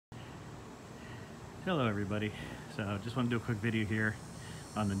Hello everybody. So just want to do a quick video here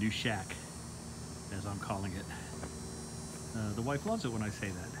on the new shack, as I'm calling it. The wife loves it when I say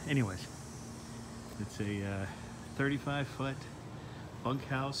that. Anyways, it's a 35-foot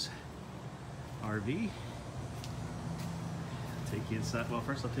bunkhouse RV. I'll take you inside. Well,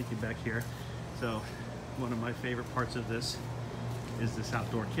 first I'll take you back here. So one of my favorite parts of this is this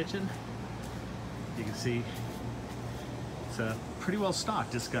outdoor kitchen. You can see it's pretty well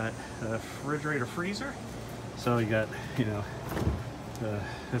stocked. It's got a refrigerator, freezer. So you got, you know,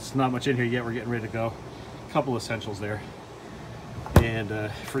 it's not much in here yet. We're getting ready to go. A couple essentials there.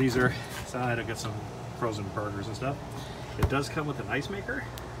 And freezer side, I got some frozen burgers and stuff. It does come with an ice maker,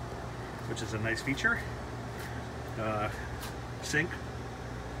 which is a nice feature. Sink,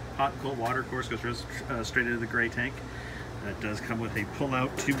 hot and cold water, of course, goes straight into the gray tank. It does come with a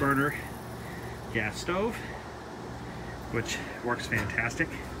pull-out 2-burner gas stove, which works fantastic.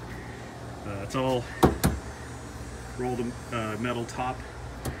 It's all rolled metal top,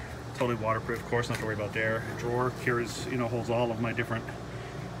 totally waterproof, of course, not to worry about there. A drawer carries, you know, holds all of my different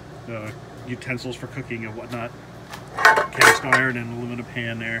utensils for cooking and whatnot. Cast iron and aluminum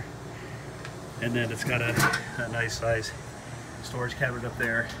pan there. And then it's got a nice size storage cabinet up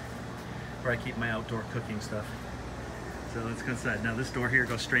there where I keep my outdoor cooking stuff. So let's go inside. Now this door here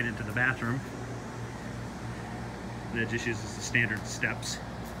goes straight into the bathroom. And it just uses the standard steps.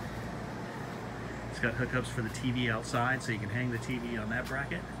 It's got hookups for the TV outside, so you can hang the TV on that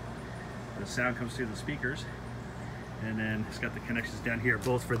bracket. The sound comes through the speakers. And then it's got the connections down here,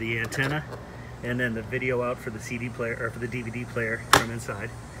 both for the antenna and then the video out for the CD player, or for the DVD player from inside.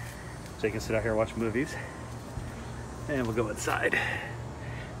 So you can sit out here and watch movies. And we'll go inside.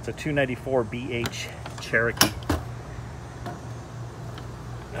 It's a 294 BH Cherokee.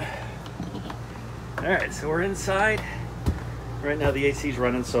 Alright, so we're inside. Right now the AC's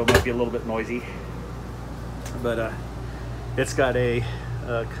running, so it might be a little bit noisy. But it's got a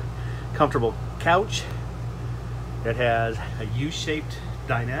comfortable couch. It has a U-shaped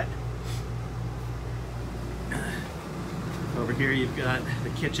dinette. Over here you've got the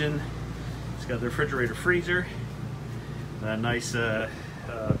kitchen. It's got the refrigerator, freezer. A nice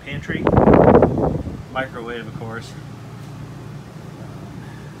pantry. Microwave, of course.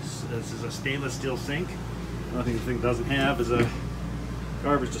 This is a stainless steel sink. One thing the thing doesn't have is a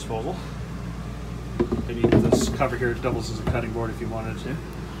garbage disposal. Maybe this cover here doubles as a cutting board if you wanted to.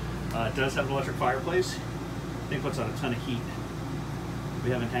 It does have an electric fireplace. I think it puts on a ton of heat. We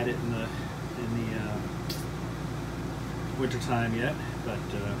haven't had it in the winter time yet, but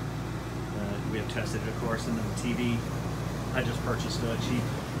we have tested it, of course. And then the TV, I just purchased a cheap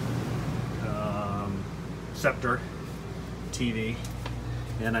Scepter TV.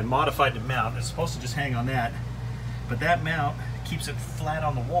 And I modified the mount. It's supposed to just hang on that, but that mount keeps it flat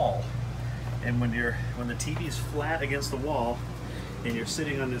on the wall. And when the TV is flat against the wall and you're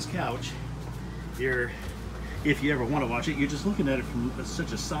sitting on this couch, if you ever want to watch it, you're just looking at it from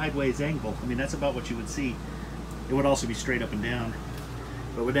such a sideways angle. I mean, that's about what you would see. It would also be straight up and down,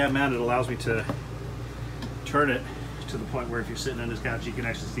 but with that mount, it allows me to turn it to the point where if you're sitting on this couch, you can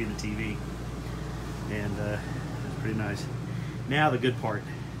actually see the TV, and it's pretty nice. Now the good part.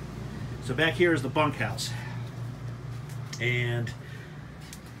 So back here is the bunkhouse. And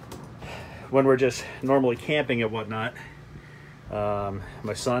when we're just normally camping and whatnot,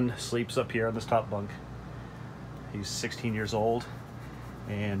 my son sleeps up here on this top bunk. He's 16 years old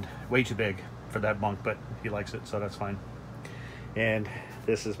and way too big for that bunk, but he likes it, so that's fine. And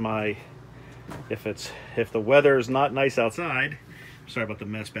this is my, if the weather is not nice outside, sorry about the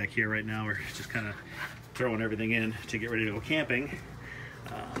mess back here right now, we're just kind of throwing everything in to get ready to go camping.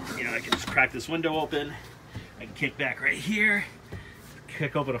 You know, I can just crack this window open. I can kick back right here,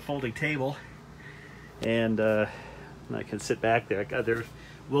 kick open a folding table, and I can sit back there. There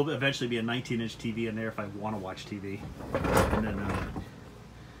will eventually be a 19-inch TV in there if I want to watch TV. And then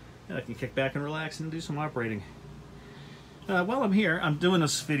I can kick back and relax and do some operating. While I'm here, I'm doing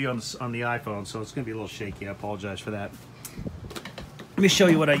this video on the iPhone, so it's going to be a little shaky. I apologize for that. Let me show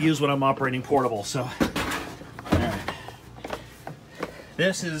you what I use when I'm operating portable. So.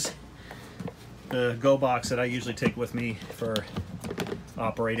 This is the Go box that I usually take with me for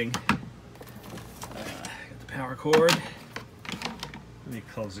operating. Got the power cord. Let me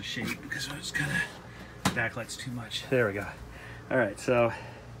close the shade because it's kind of backlight's too much. There we go. All right, so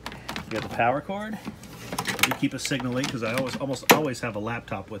you got the power cord. You keep a signal link because I almost always have a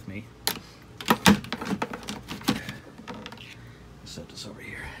laptop with me. Set this over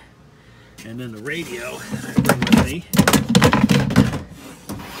here, and then the radio that I bring with me.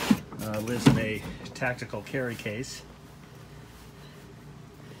 Lives in a tactical carry case,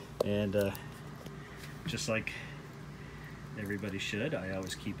 and just like everybody should. I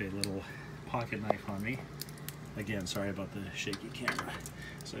always keep a little pocket knife on me. Again, sorry about the shaky camera.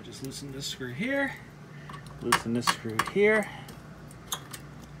 So I just loosen this screw here, loosen this screw here.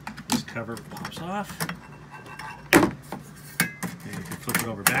 This cover pops off. And you can flip it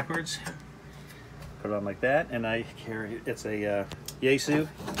over backwards. Put it on like that, and I carry, it's a Yaesu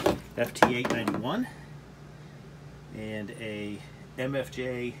FT891 and a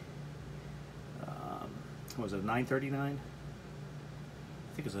MFJ, what was it, 939?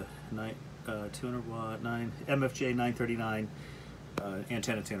 I think it's a 200 watt MFJ 939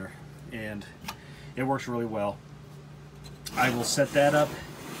 antenna tuner, and it works really well. I will set that up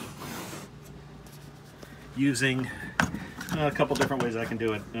using a couple different ways I can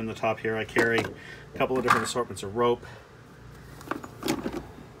do it. In the top here I carry a couple of different assortments of rope.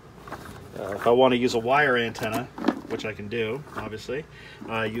 If I want to use a wire antenna, which I can do, obviously,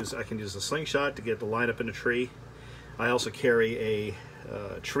 I can use a slingshot to get the line up in a tree. I also carry a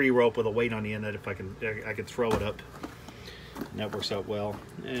tree rope with a weight on the end that if I can throw it up, and that works out well.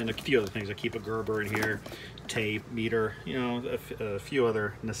 And a few other things. I keep a Gerber in here, tape, meter, you know, a few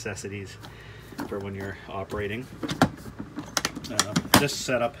other necessities for when you're operating. This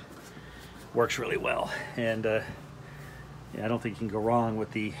setup works really well, and yeah, I don't think you can go wrong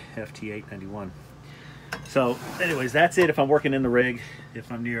with the FT891. So anyways, that's it if I'm working in the rig, if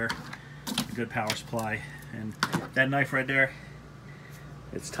I'm near a good power supply. And that knife right there,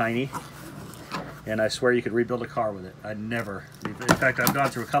 it's tiny, and I swear you could rebuild a car with it. I'd never, in fact, I've gone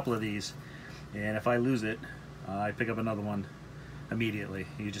through a couple of these, and if I lose it, I pick up another one immediately.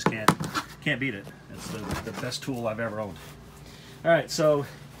 You just can't beat it. It's the best tool I've ever owned. All right, so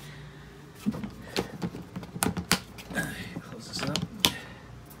close this up.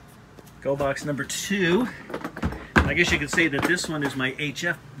 Go box number 2. I guess you could say that this one is my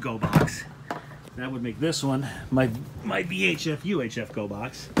HF go box. That would make this one my VHF UHF go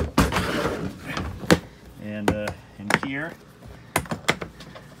box. And in here,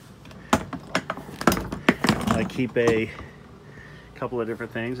 I keep a couple of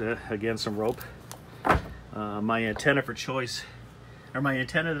different things. Again, some rope. My antenna for choice, or my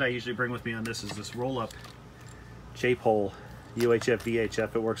antenna that I usually bring with me on this, is this roll-up J-pole UHF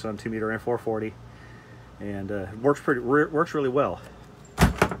VHF. It works on 2 meter and 440, and works really well.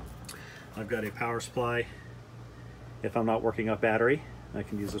 I've got a power supply. If I'm not working up battery, I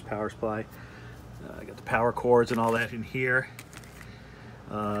can use this power supply. I got the power cords and all that in here.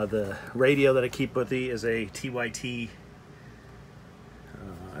 The radio that I keep with me is a TYT.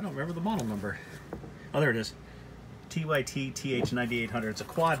 I don't remember the model number. Oh, there it is. TYT TH9800. It's a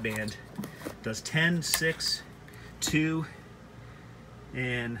quad band. Does 10, 6, 2,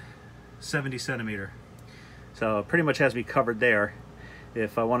 and 70 centimeter. So it pretty much has me covered there.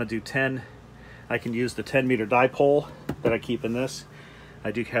 If I want to do 10, I can use the 10 meter dipole that I keep in this.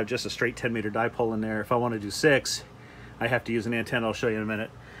 I do have just a straight 10 meter dipole in there. If I want to do 6, I have to use an antenna. I'll show you in a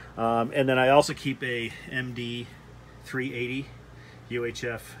minute. And then I also keep a MD380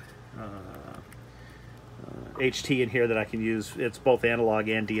 UHF HT in here that I can use. It's both analog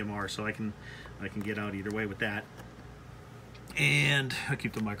and DMR, so I can get out either way with that. And I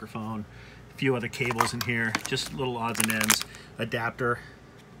keep the microphone, a few other cables in here, just little odds and ends. Adapter,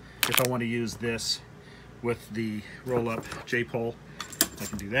 if I want to use this with the roll-up J-pole, I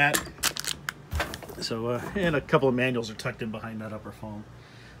can do that. So, and a couple of manuals are tucked in behind that upper foam.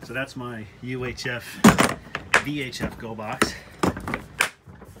 So that's my UHF VHF go box.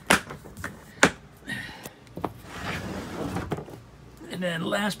 And then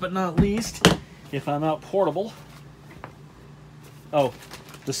last but not least, if I'm out portable, oh,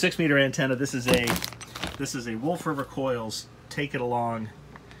 the 6 meter antenna. This is a Wolf River Coils Take It Along.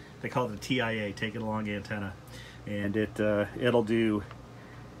 They call it the TIA, Take It Along antenna, and it'll do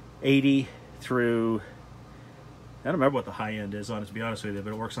 80 through. I don't remember what the high end is on it, to be honest with you,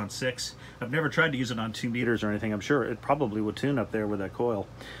 but it works on 6. I've never tried to use it on 2 meters or anything. I'm sure it probably would tune up there with that coil,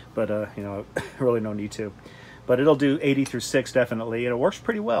 but you know, really no need to. But it'll do 80 through 6 definitely, and it works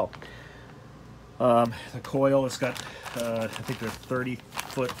pretty well. The coil, it's got, I think they're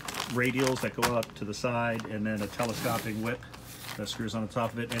 30-foot radials that go up to the side, and then a telescopic whip that screws on the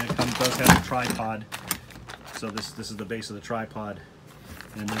top of it, and it does have a tripod. So this is the base of the tripod,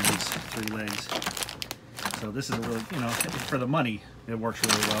 and then these 3 legs. So this is a really, you know, for the money, it works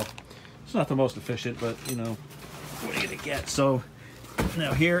really well. It's not the most efficient, but you know, what are you gonna get? So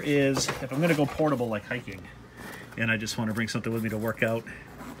now here is, if I'm gonna go portable like hiking, and I just want to bring something with me to work out,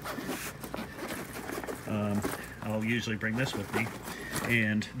 I'll usually bring this with me.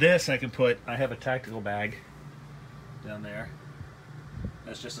 And this I can put, I have a tactical bag down there.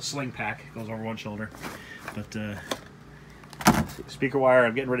 That's just a sling pack. It goes over one shoulder. But speaker wire,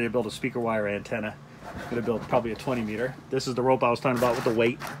 I'm getting ready to build a speaker wire antenna. I'm going to build probably a 20 meter. This is the rope I was talking about with the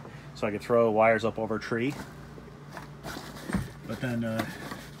weight, so I could throw wires up over a tree. But then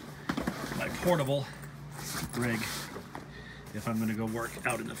my portable rig, if I'm going to go work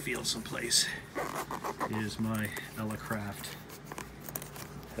out in the field someplace, is my Elecraft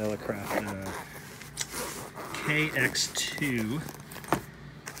KX2.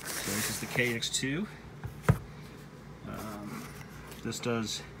 So this is the KX2. This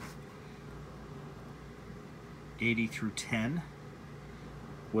does 80 through 10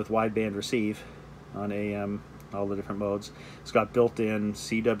 with wideband receive on AM, all the different modes. It's got built-in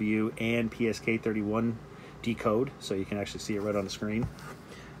CW and PSK31 decode, so you can actually see it right on the screen.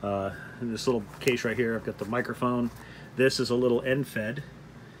 In this little case right here, I've got the microphone. This is a little end-fed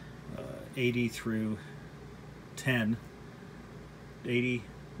 80 through 10, 40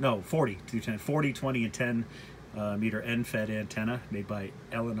 through 10, 40, 20, and 10 meter end-fed antenna made by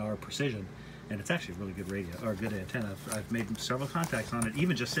L&R Precision, and it's actually a really good radio, or good antenna. I've made several contacts on it,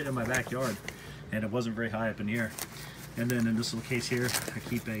 even just sitting in my backyard, and it wasn't very high up in the air. And then in this little case here, I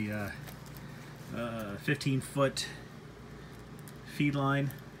keep a 15-foot feed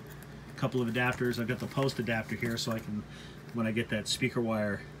line, a couple of adapters. I've got the post adapter here, so I can, when I get that speaker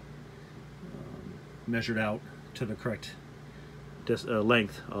wire measured out to the correct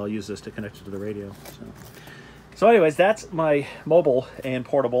length, I'll use this to connect it to the radio. So anyways, that's my mobile and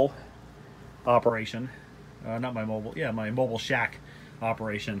portable operation. Not my mobile, yeah, my mobile shack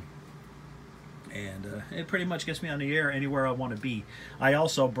operation. And it pretty much gets me on the air anywhere I want to be. I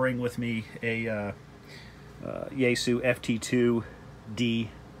also bring with me a Yaesu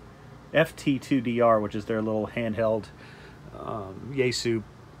FT2DR, which is their little handheld Yaesu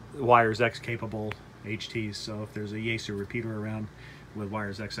Wires X capable HTs. So if there's a Yaesu repeater around with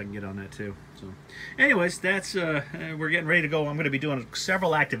Wires X, I can get on that too. So anyways, that's we're getting ready to go. I'm going to be doing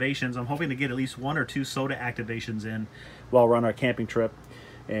several activations. I'm hoping to get at least 1 or 2 SOTA activations in while we're on our camping trip.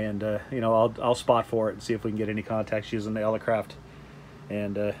 And you know, I'll spot for it and see if we can get any contacts using the Elecraft.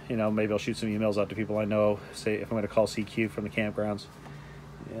 And you know, maybe I'll shoot some emails out to people I know, say if I'm going to call CQ from the campgrounds.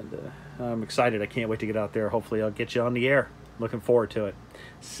 And I'm excited. I can't wait to get out there. Hopefully I'll get you on the air. Looking forward to it.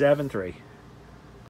 7-3.